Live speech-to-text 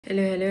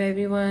Hello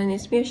everyone,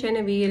 it's me Arshia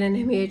Nabeel and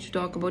I'm here to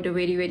talk about a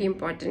very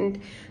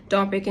important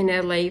topic in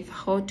our life,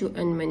 how to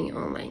earn money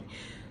online.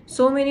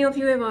 So many of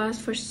you have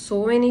asked for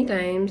so many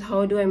times,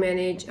 how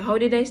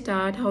did I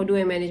start, how do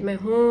I manage my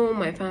home,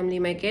 my family,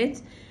 my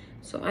kids.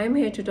 So I'm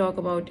here to talk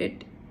about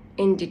it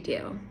in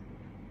detail.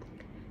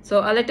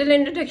 So a little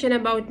introduction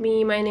about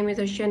me. My name is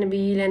Arshia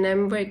Nabeel and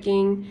I'm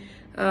working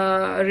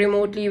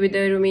remotely with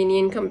a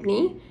Romanian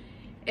company,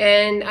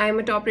 and I'm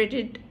a top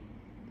rated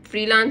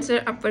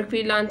freelancer, Upwork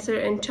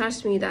freelancer, and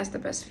trust me, that's the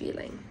best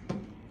feeling.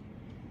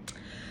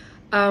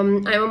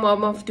 I'm a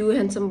mom of 2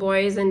 handsome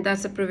boys, and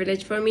that's a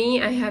privilege for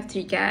me. I have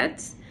 3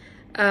 cats.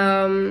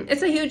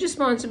 It's a huge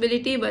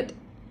responsibility, but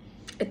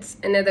it's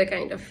another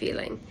kind of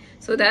feeling.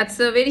 So that's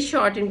a very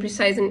short and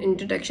precise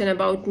introduction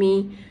about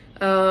me.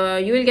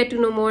 You will get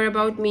to know more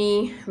about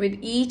me with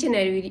each and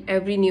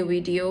every new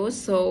video.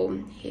 So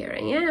here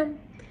I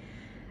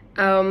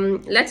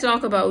am. Let's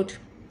talk about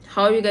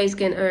how you guys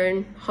can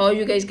earn, how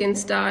you guys can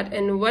start,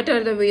 and what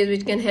are the ways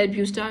which can help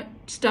you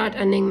start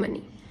earning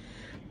money.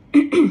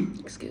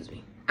 Excuse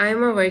me.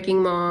 I'm a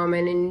working mom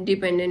and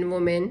independent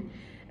woman.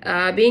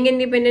 Being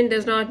independent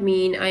does not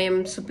mean I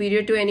am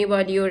superior to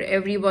anybody or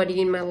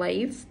everybody in my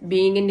life.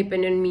 Being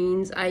independent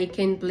means I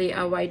can play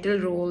a vital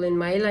role in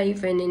my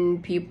life and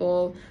in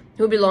people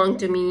who belong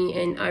to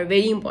me and are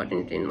very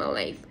important in my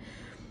life.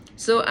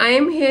 So I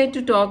am here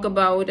to talk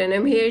about, and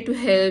I'm here to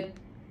help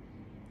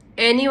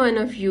any one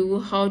of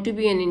you how to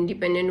be an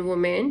independent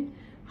woman,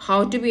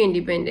 how to be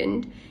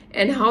independent,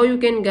 and how you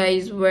can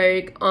guys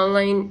work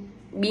online,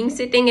 being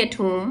sitting at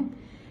home,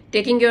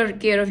 taking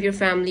care of your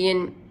family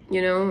and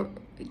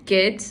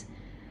kids.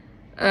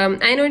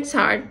 I know it's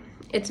hard.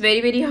 It's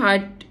very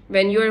hard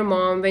when you're a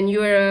mom, when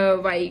you're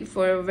a wife,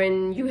 or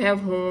when you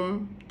have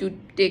home to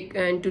take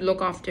and to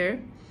look after.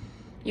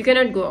 You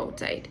cannot go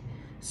outside.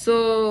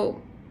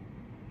 So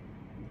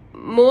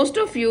most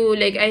of you,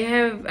 like I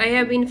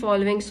have been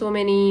following so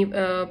many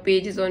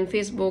pages on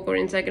Facebook or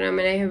Instagram,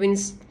 and I have been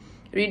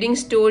reading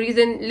stories,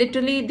 and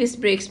literally this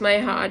breaks my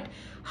heart,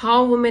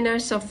 how women are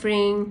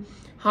suffering,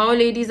 how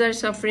ladies are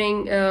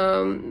suffering,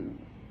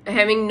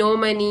 having no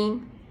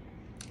money,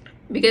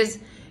 because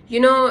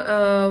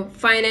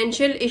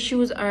financial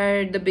issues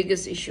are the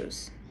biggest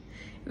issues.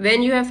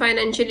 When you have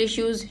financial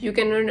issues, you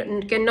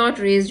cannot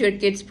raise your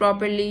kids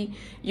properly,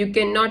 you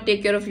cannot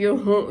take care of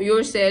your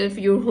yourself,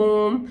 your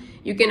home,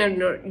 you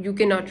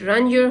cannot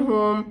run your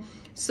home.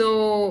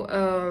 So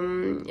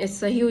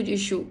it's a huge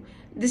issue.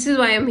 This is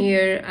why I'm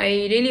here.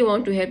 I really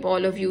want to help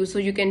all of you so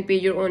you can pay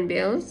your own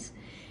bills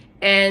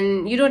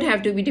and you don't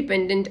have to be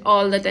dependent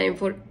all the time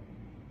for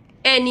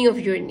any of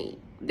your needs,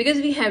 because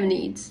we have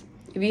needs,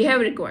 we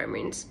have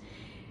requirements,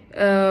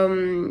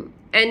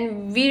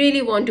 and we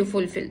really want to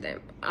fulfill them.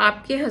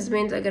 आपके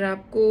husband अगर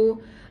आपको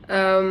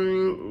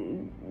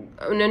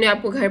उन्होंने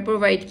आपको घर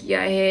provide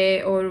किया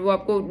है और वो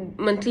आपको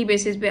मंथली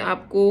बेसिस पे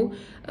आपको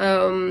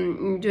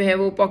जो है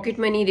वो पॉकेट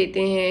मनी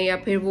देते हैं, या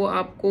फिर वो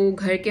आपको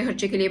घर के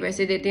खर्चे के लिए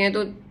पैसे देते हैं,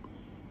 तो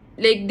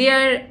like they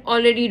are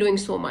already doing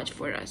so much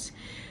for us.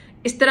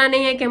 इस तरह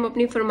नहीं है कि हम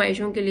अपनी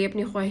फरमाइशों के लिए,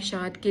 अपनी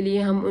ख्वाहिशात के लिए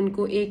हम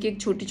उनको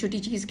एक छोटी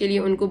चीज़ के लिए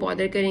उनको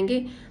बॉदर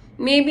करेंगे.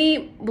 मे बी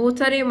बहुत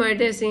सारे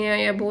मर्द ऐसे हैं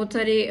या बहुत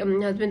सारे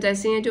हस्बैंड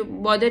ऐसे हैं जो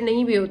बॉदर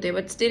नहीं भी होते,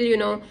 but still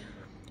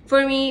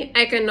for me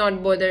I can not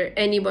bother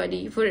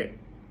anybody for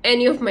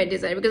any of my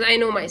desire, because I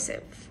know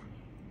myself,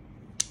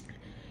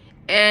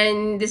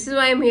 and this is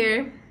why I'm here.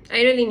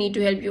 I really need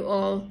to help you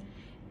all,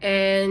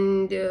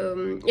 and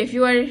if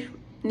you are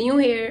new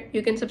here,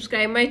 you can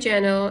subscribe my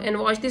channel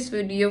and watch this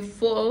video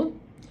full,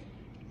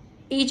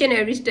 each and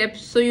every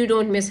step, so you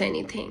don't miss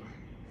anything.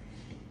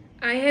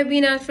 I have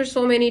been asked for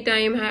so many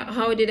times,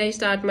 how did I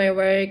start my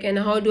work and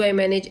how do I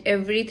manage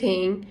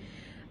everything.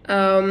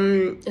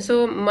 So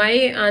my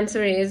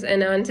answer is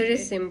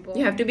simple.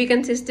 You have to be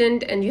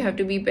consistent and you have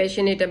to be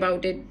passionate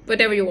about it,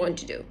 whatever you want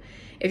to do.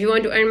 If you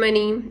want to earn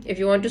money, if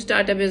you want to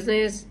start a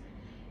business,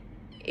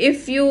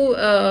 if you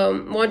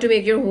want to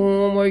make your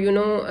home, or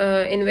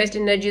invest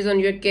energies on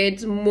your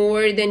kids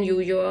more than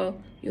usual,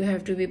 you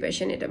have to be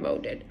passionate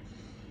about it,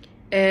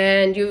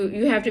 and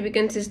you have to be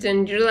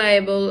consistent,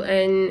 reliable,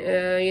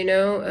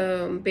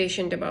 and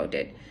patient about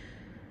it.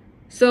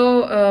 So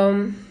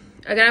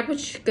अगर आप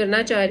कुछ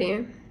करना चाह रहे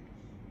हैं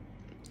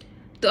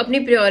तो अपनी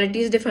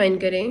priorities define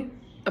करें,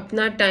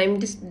 अपना टाइम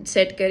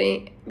सेट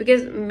करें,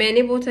 बिकॉज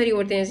मैंने बहुत सारी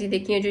औरतें ऐसी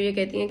देखी हैं जो ये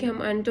कहती हैं कि हम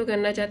अर्न तो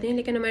करना चाहते हैं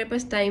लेकिन हमारे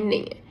पास टाइम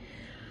नहीं है.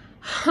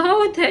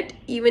 हाउ दैट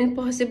इवन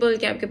पॉसिबल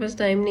कि आपके पास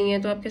टाइम नहीं है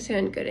तो आप कैसे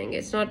अर्न करेंगे?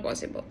 It's not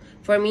possible.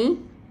 For me,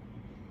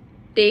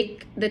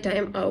 take the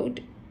time out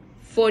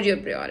for your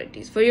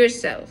priorities, for your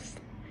self.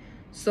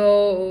 So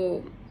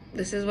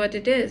this is what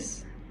it is.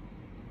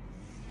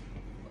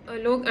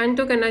 लोग अर्न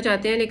तो करना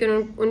चाहते हैं लेकिन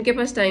उनके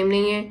पास टाइम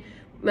नहीं है.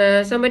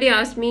 somebody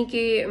asked me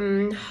कि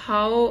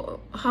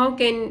how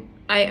can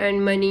I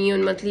earn money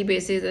on monthly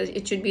basis?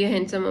 It should be a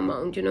handsome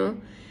amount,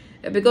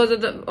 because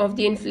of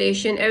the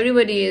inflation.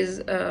 Everybody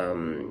is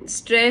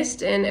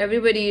stressed and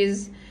everybody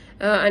is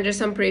under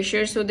some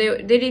pressure, so they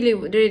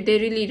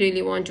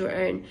really want to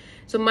earn.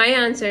 So my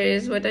answer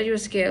is, what are your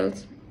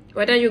skills?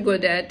 what are you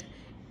good at,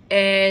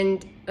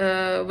 and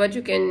what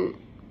you can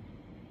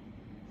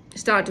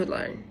start to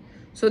learn.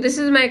 So this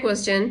is my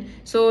question.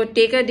 So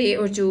take a day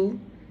or two,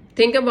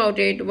 think about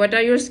it. What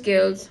are your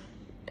skills,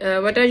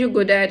 what are you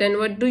good at, and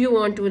what do you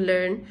want to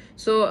learn?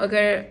 So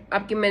अगर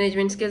आपकी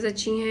management skills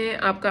अच्छी हैं,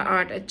 आपका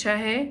art अच्छा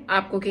है,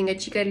 आप cooking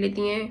अच्छी कर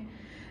लेती हैं,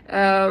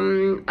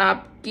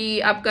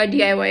 आपका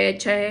DIY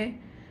अच्छा है,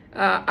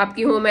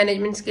 आपकी होम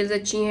मैनेजमेंट स्किल्स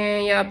अच्छी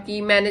हैं, या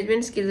आपकी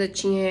मैनेजमेंट स्किल्स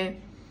अच्छी हैं,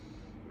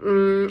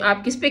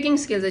 आपकी स्पीकिंग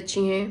स्किल्स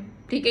अच्छी हैं,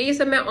 ठीक है। ये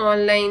सब मैं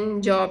ऑनलाइन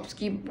जॉब्स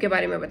के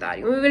बारे में बता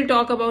रही हूँ. We will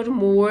talk about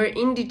more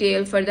in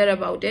detail further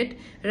about it.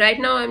 Right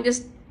now I am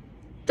just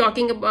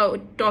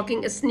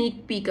talking a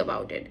sneak peek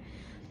about it.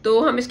 तो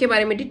हम इसके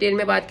बारे में डिटेल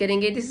में बात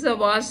करेंगे. This is a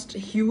vast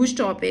huge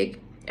topic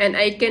and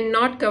I can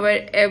not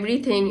cover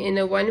everything in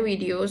a one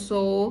video.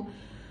 So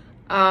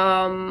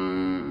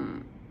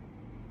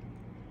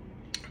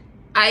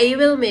I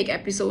will make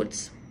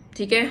episodes,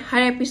 ठीक है.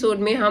 हर एपिसोड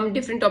में हम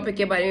डिफरेंट टॉपिक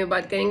के बारे में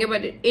बात करेंगे,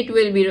 but it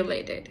will be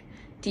related,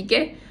 ठीक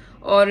है.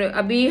 और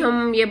अभी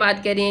हम ये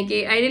बात कर रहे हैं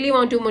कि I really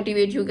want to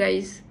motivate you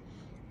guys.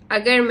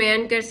 अगर मैं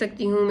अर्न कर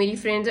सकती हूँ, मेरी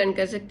फ्रेंड्स अर्न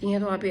कर सकती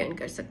हैं, तो आप भी अर्न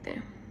कर सकते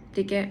हैं,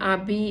 ठीक है. आप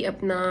भी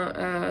अपना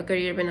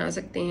करियर बना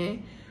सकते हैं.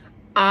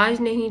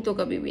 आज नहीं तो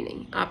कभी भी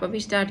नहीं. आप अभी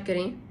स्टार्ट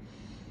करें,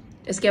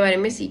 इसके बारे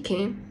में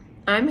सीखें.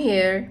 I am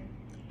here,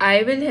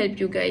 I will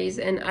help you guys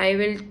and I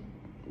will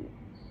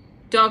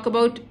talk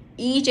about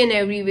each and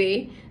every way.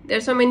 There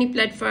are so many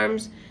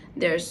platforms,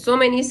 there are so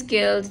many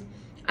skills.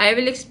 I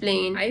will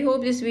explain. I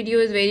hope this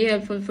video is very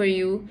helpful for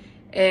you,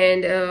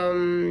 and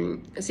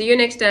see you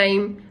next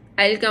time.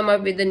 I'll come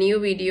up with a new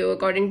video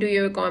according to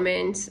your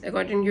comments,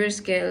 according to your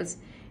skills,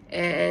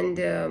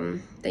 and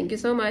thank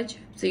you so much.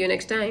 See you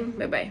next time.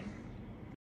 Bye bye.